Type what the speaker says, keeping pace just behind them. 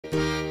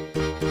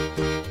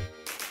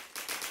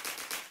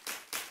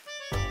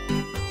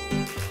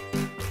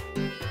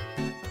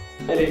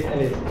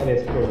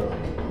Elias, bro.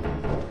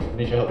 I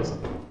need your help with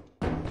something.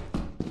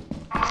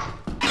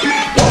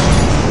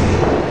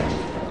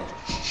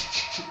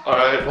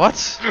 Alright.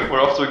 What?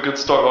 We're off to a good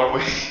start, aren't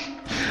we?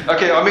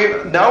 Okay, I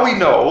mean, now we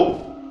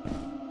know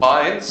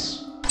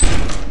mines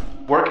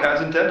work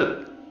as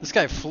intended. This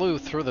guy flew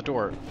through the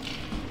door.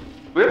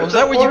 We have Oh, is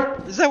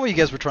that what you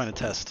guys were trying to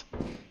test?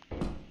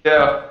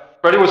 Yeah.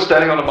 Freddy was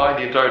standing on a mine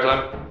the entire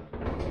time.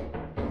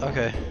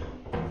 Okay.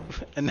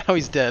 And now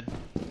he's dead.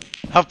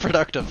 How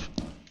productive.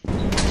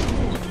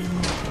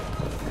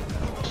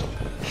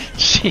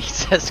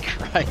 Jesus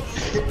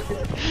Christ.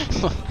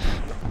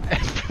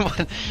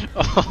 Everyone.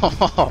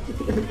 Oh.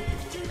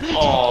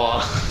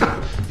 Oh.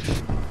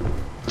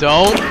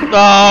 Don't.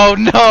 Oh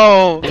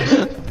no!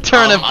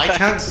 Turn him I back.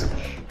 can't.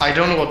 I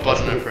don't know what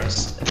button I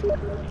pressed.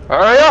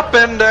 Hurry up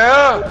in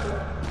there!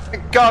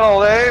 Got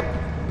all day.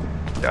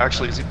 Yeah,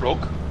 actually, is he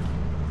broke?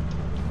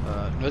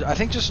 No, I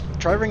think just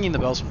try ringing the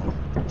bell some more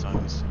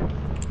times.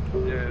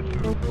 Yeah,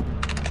 true.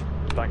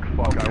 Thank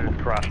fuck, I will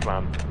crash,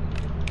 man.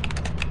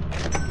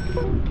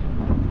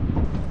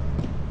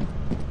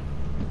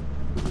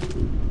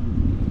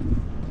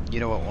 You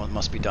know what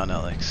must be done,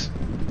 Alex.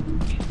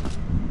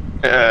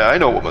 Yeah, I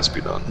know what must be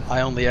done.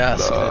 I only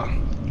ask that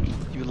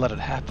you let it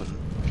happen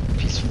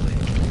peacefully.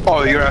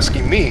 Oh, you're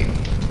asking me?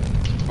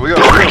 We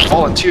got a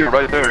volunteer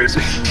right there, is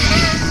he?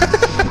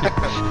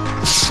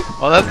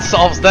 Well, that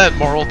solves that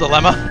moral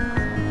dilemma.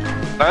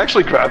 I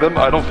actually grab him.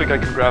 I don't think I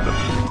can grab him.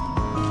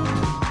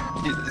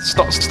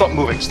 Stop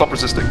moving. Stop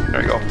resisting.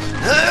 There you go.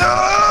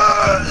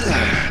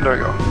 There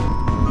you go.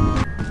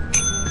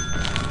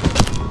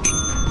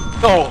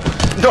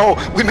 No,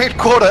 we made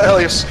quota,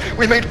 Elias.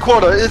 We made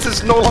quota. It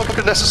is no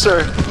longer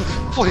necessary.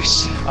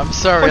 Please. I'm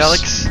sorry, Please.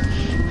 Alex.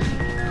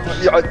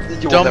 Yeah,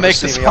 you will Don't never make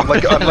see this me. I'm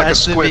like harder than it a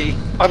has to squid. be.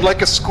 I'm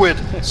like a squid.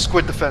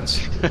 Squid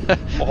defense.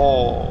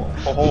 Oh.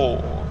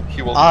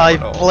 He will. I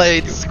never know.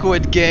 played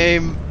Squid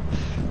Game.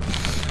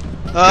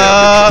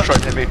 Yeah, try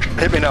and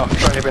hit me now.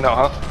 Try and hit me now,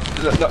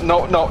 huh?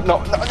 No.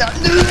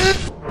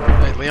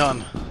 Hey,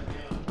 Leon.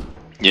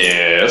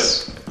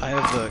 Yes. I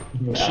have the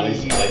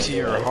key to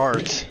your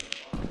heart.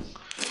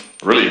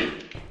 Really?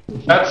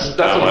 That's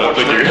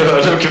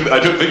I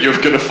don't think you're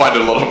gonna find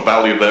a lot of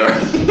value there.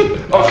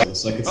 Okay.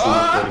 So I could see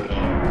what's going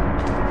on.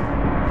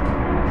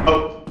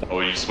 Oh,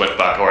 you just went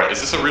back. Alright, is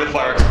this a real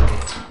fire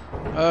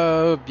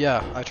experiment?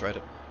 Yeah, I tried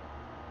it.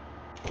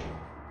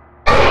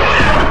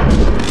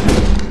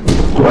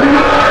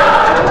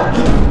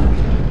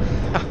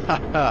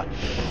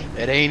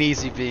 It ain't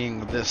easy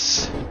being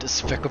this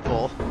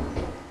despicable.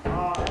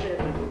 Oh, I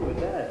didn't think you were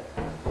dead.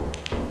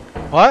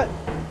 What? I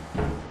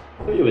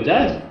thought you were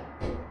dead.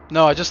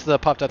 No, I just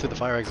popped out through the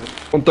fire exit.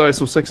 Don't die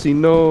so sexy,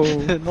 no.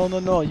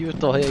 no, you're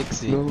so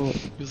sexy. No.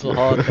 You're so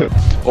hard.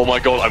 Oh my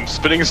god, I'm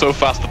spinning so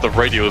fast that the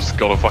radio's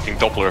got a fucking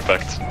Doppler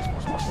effect.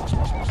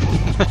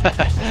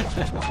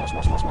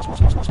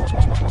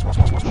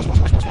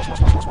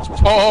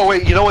 Oh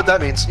wait, you know what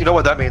that means? You know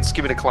what that means?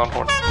 Give me the clown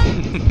horn.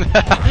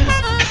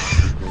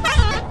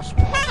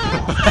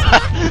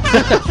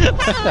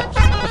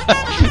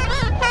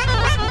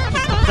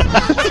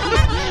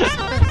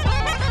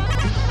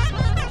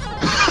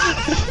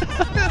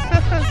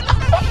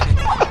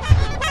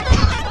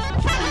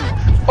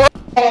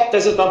 Oh,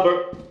 there's a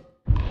thumper.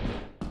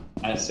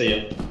 I see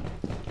it.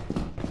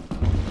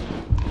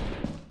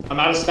 I'm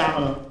out of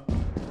stamina.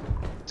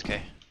 It's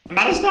okay. I'm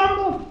out of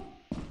stamina.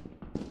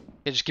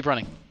 Okay, just keep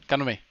running. Come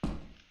to me.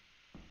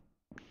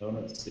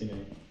 Don't see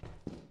me.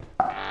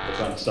 They're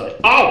trying to stay.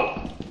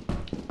 Oh!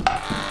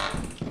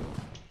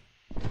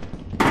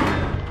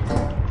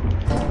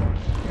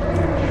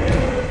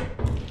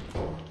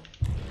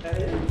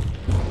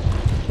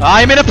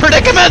 I'm in a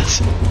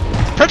predicament!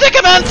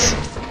 Predicament!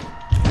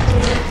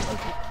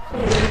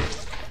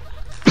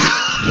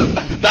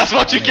 That's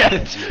what you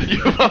get,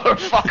 you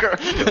motherfucker!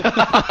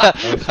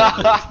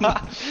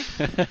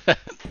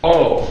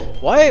 Oh.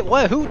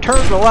 Why, who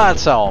turned the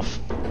lights off?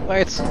 Why,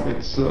 it's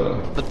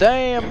the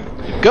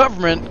damn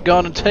government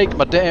gonna take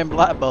my damn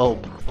light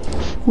bulb.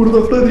 Who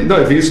the fuck? No,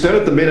 if you stand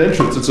at the main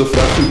entrance, it's a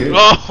flat 2 game.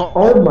 Oh!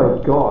 Oh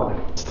my god.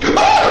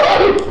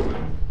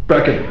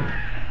 Back in.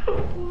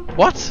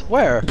 What?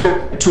 Where?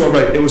 2 on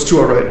right. It was 2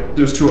 on right.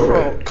 There's 2 on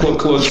right.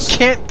 Close. You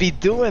can't be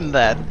doing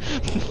that.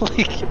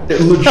 Like,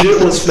 It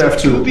legit was FNAF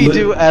 2.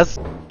 Scooby-Doo as.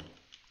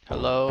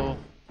 Hello.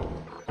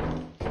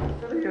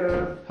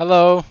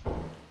 Hello.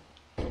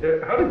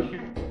 How did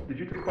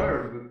you take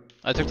fire exit?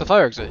 I took the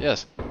fire exit.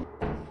 Yes.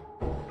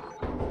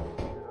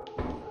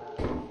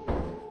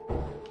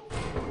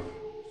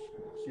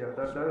 Yeah,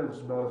 that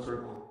is not a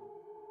circle.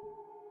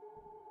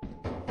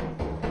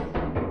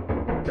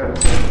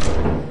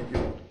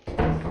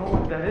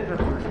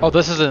 Oh,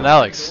 this isn't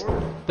Alex.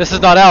 This is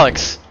not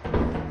Alex.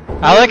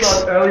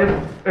 Alex?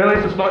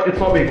 Alias, it's not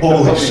me.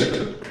 Holy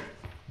shit.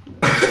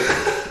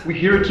 We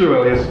hear it too,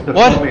 Alias. That's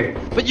What? not me.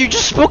 But you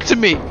just spoke to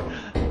me.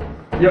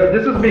 Yeah,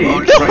 this is me Oh,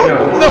 right now.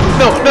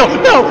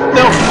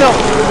 No.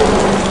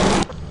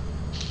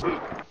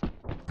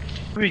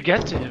 How do we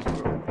get to him?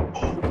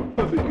 I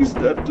think he's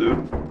dead,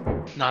 dude.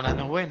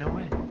 No way.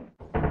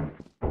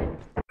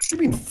 you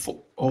mean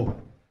full? Oh.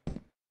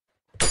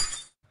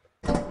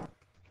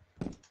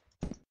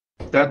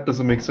 That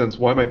doesn't make sense.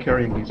 Why am I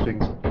carrying these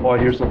things? Oh, I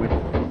hear something.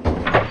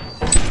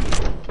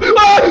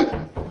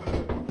 Ah!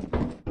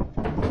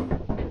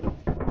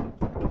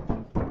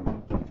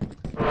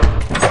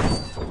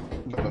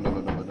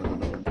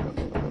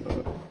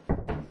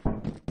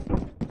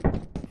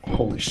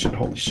 Holy shit,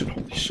 holy shit,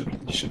 holy shit,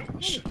 holy shit,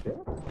 holy shit.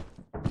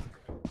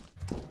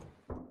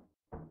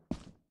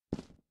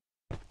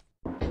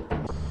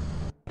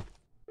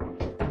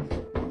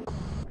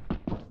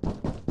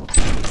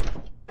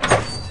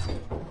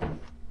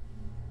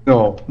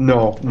 No,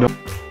 no, no.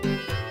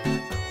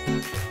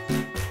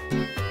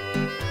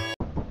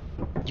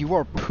 You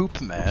are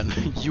poop, man.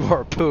 You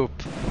are poop.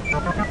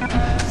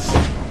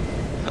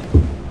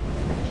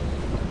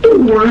 The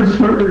words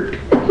hurt.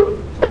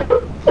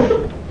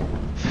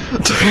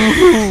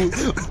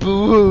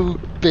 Boo,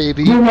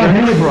 baby. You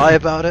gonna cry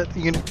about it?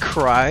 You gonna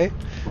cry?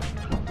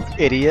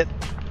 Idiot.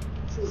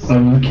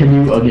 Can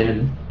you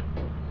again?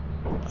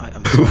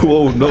 I'm sorry.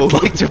 Whoa, no. I'd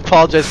like to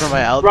apologize for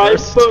my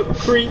outburst. Right foot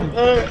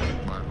creeper.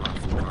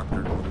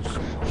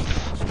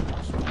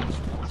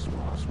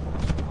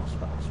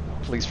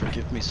 Please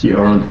forgive me, sir.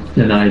 You're on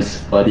the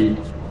nice, buddy.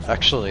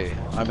 Actually,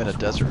 I'm in a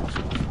desert.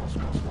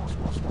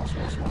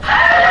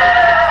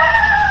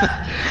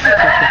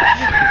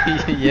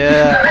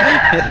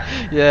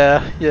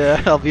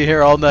 yeah, I'll be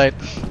here all night.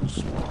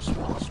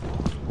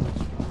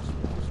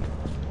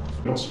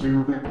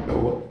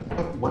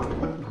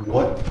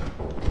 What?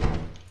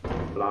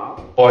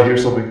 Oh, I hear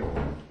something.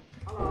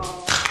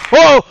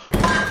 Whoa!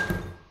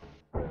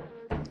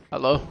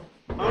 Hello?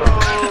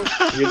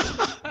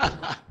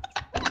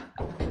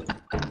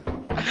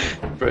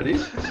 Freddy?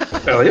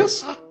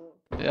 Elias?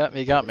 Yeah,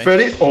 he got me.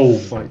 Freddy? Oh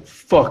my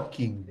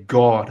fucking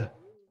god.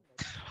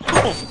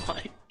 Oh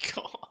my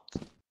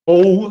god.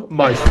 Oh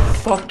my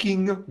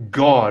fucking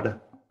god.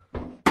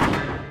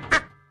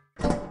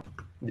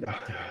 Yeah,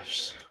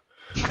 just...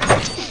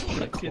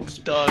 Fucking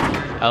dog.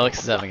 Alex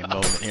is having a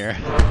moment here.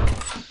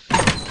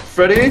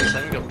 Freddy? He's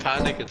having a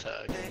panic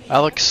attack.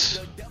 Alex,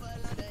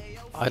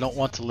 I don't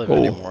want to live Oh.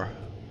 anymore.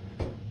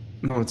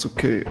 No, it's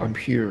okay. I'm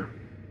here.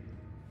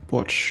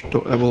 Watch.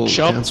 I will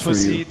Jump, dance for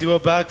pussy, you. do a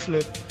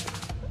backflip.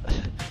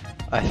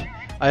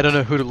 I don't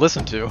know who to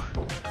listen to.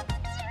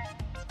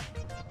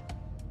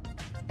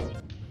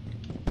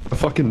 I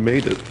fucking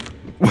made it.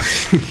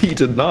 He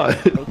did not.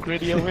 No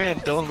gritty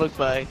win, don't look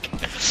back.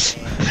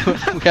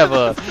 We have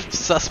a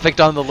suspect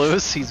on the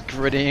loose. He's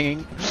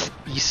grittying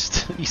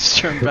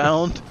eastern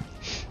bound.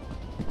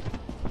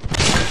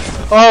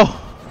 Oh!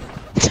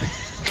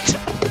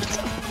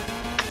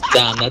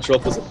 Damn, that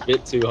drop was a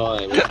bit too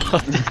high.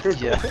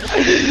 Yeah.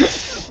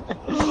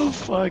 Oh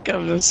fuck,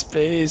 I'm no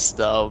space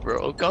now,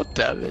 bro. God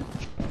damn it.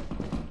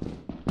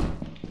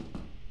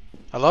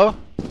 Hello?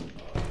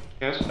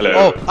 Yes? Hello.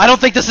 Oh, I don't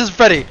think this is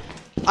Freddy.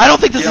 I don't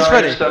think this is I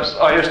Freddy. hear steps.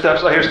 I hear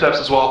steps. I hear steps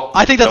as well.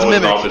 I think that's a No,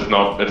 mimic. it's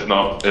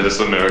not. It is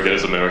a mimic. It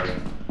is a mimic.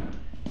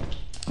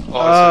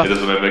 Oh, It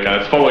is a mimic, and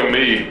it's following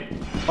me.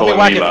 Let me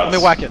whack it. lads. Let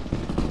me whack it.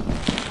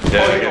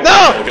 Yeah,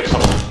 No! Get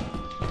some.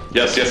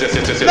 Yes.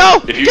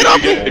 No! If you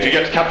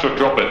get captured,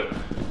 drop it.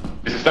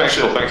 Thanks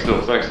still.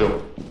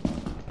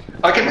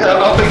 I can.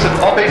 I'll beat him.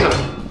 I'll beat him.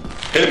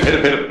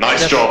 Hit him.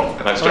 Nice Yes.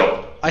 job. Nice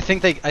job. I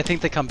think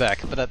they come back,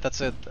 but that's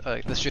it.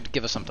 This should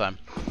give us some time.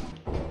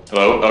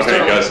 Hello? Okay,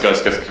 guys,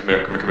 come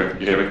here.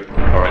 You hear me?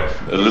 Alright.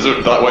 A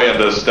lizard that way and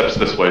there's steps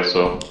this way,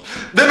 so...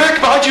 Mimic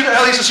behind you,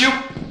 Alice, it's you!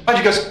 Behind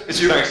you guys, it's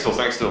you. Thanks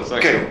still.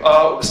 Okay,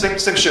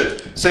 same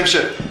shit.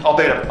 I'll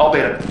bait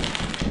him.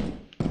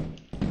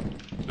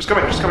 Just come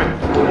in.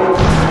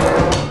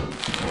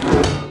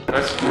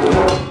 Nice.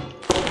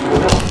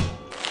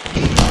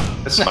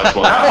 Nice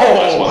one.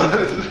 Ow!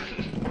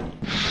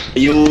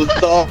 You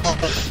thought.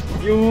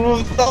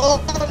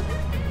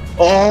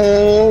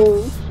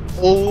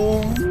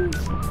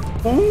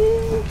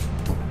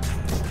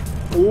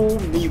 Oh,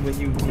 me when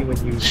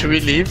you. Should we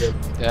leave?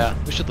 Yeah,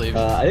 we should leave.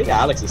 I think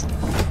Alex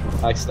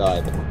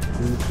died.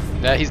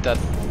 Yeah, he's dead.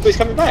 Oh, he's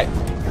coming back.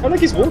 Oh, look,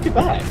 he's walking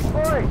back.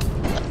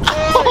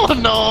 Oh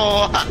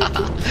no!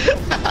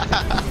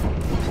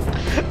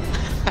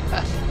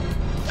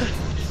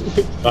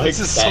 This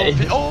is so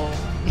oh.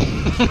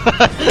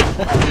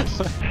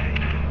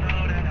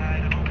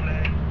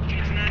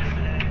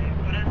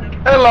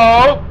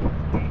 Hello!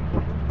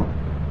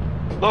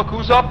 Look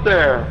who's up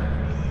there!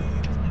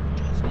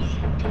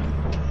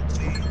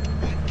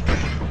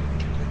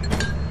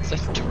 Is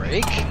that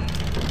Drake?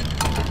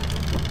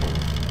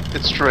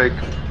 It's Drake.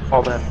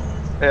 Oh man.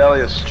 Hey,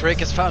 Elias. Drake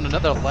has found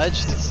another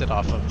ledge to sit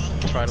off of.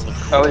 Try to look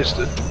cool. Elias,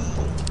 do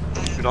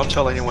not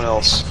tell anyone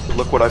else. But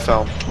look what I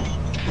found.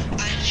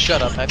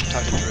 Shut up, I have to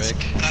talk to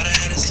Drake.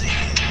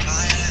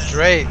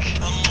 Drake!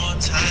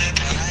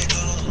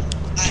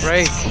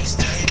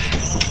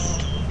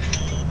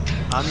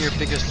 I'm your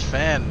biggest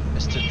fan,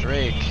 Mr.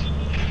 Drake.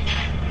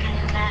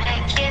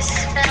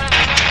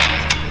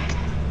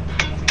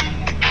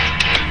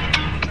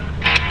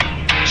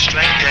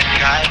 Strength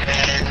and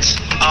guidance,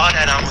 all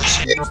that I'm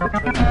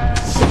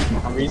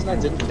The reason I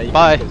didn't name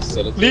Bye. it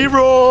facility.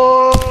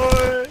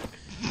 Leroy!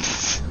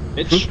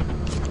 Mitch,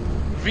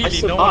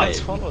 Really, no one has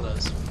followed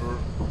us.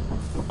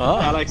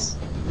 Ah. Alex.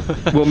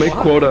 We'll make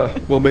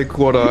quota. We'll make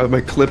quota. I have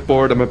my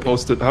clipboard and my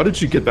post-it. How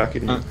did you get back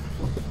in here?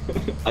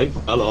 I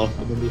fell off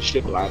and then the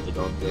ship landed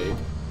on me.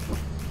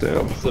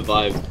 Damn.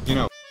 Survived. You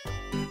know,